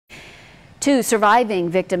Two surviving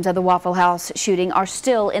victims of the Waffle House shooting are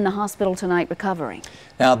still in the hospital tonight recovering.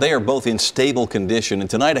 Now, they are both in stable condition, and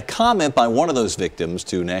tonight a comment by one of those victims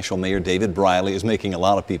to National Mayor David Briley is making a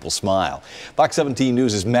lot of people smile. Fox 17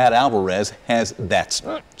 News' Matt Alvarez has that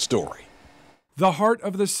story. The heart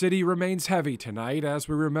of the city remains heavy tonight as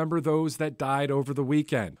we remember those that died over the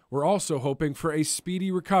weekend. We're also hoping for a speedy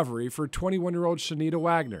recovery for 21-year-old Shanita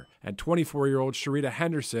Wagner and 24-year-old Sharita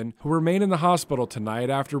Henderson, who remain in the hospital tonight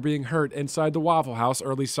after being hurt inside the Waffle House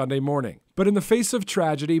early Sunday morning. But in the face of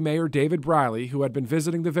tragedy, Mayor David Briley, who had been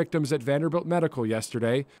visiting the victims at Vanderbilt Medical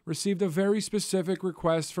yesterday, received a very specific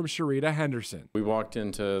request from Sharita Henderson. We walked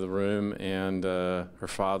into the room and her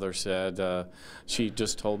father said, she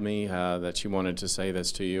just told me that she wanted to say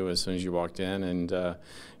this to you as soon as you walked in, and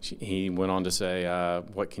he went on to say,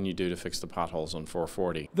 what can you do to fix the potholes on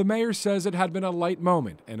 440? The mayor says it had been a light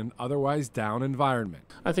moment in an otherwise down environment.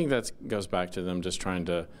 I think that goes back to them just trying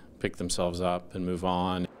to pick themselves up and move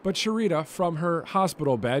on. But Sharita, from her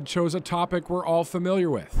hospital bed, chose a topic we're all familiar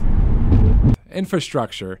with: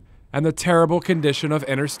 infrastructure and the terrible condition of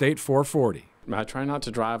Interstate 440. I try not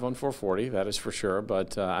to drive on 440, that is for sure,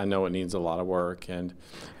 but I know it needs a lot of work, and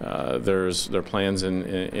there are plans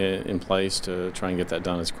in place to try and get that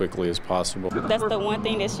done as quickly as possible. That's the one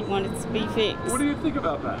thing that she wanted to be fixed. What do you think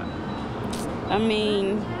about that? I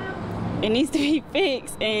mean, it needs to be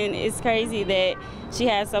fixed, and it's crazy that she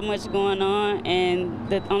has so much going on, and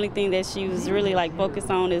the only thing that she was really focused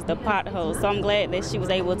on is the potholes. So I'm glad that she was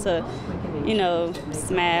able to,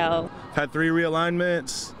 smile. Had 3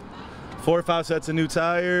 realignments, 4 or 5 sets of new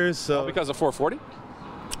tires. So all because of 440?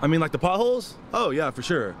 I mean, like the potholes? Oh yeah, for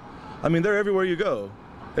sure. I mean, they're everywhere you go.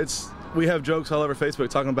 We have jokes all over Facebook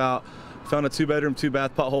talking about found a 2-bedroom,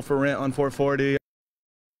 2-bath pothole for rent on 440.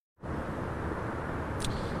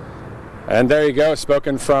 And there you go,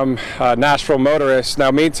 spoken from Nashville motorists.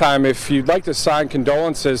 Now, meantime, if you'd like to sign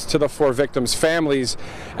condolences to the 4 victims' families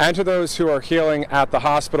and to those who are healing at the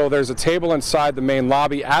hospital, there's a table inside the main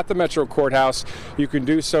lobby at the Metro Courthouse. You can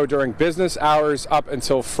do so during business hours up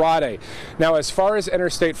until Friday. Now, as far as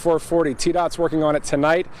Interstate 440, TDOT's working on it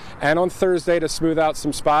tonight and on Thursday to smooth out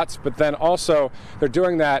some spots, but then also they're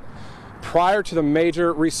doing that prior to the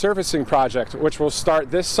major resurfacing project, which will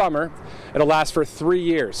start this summer. It'll last for 3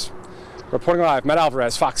 years. Reporting live, Matt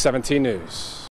Alvarez, Fox 17 News.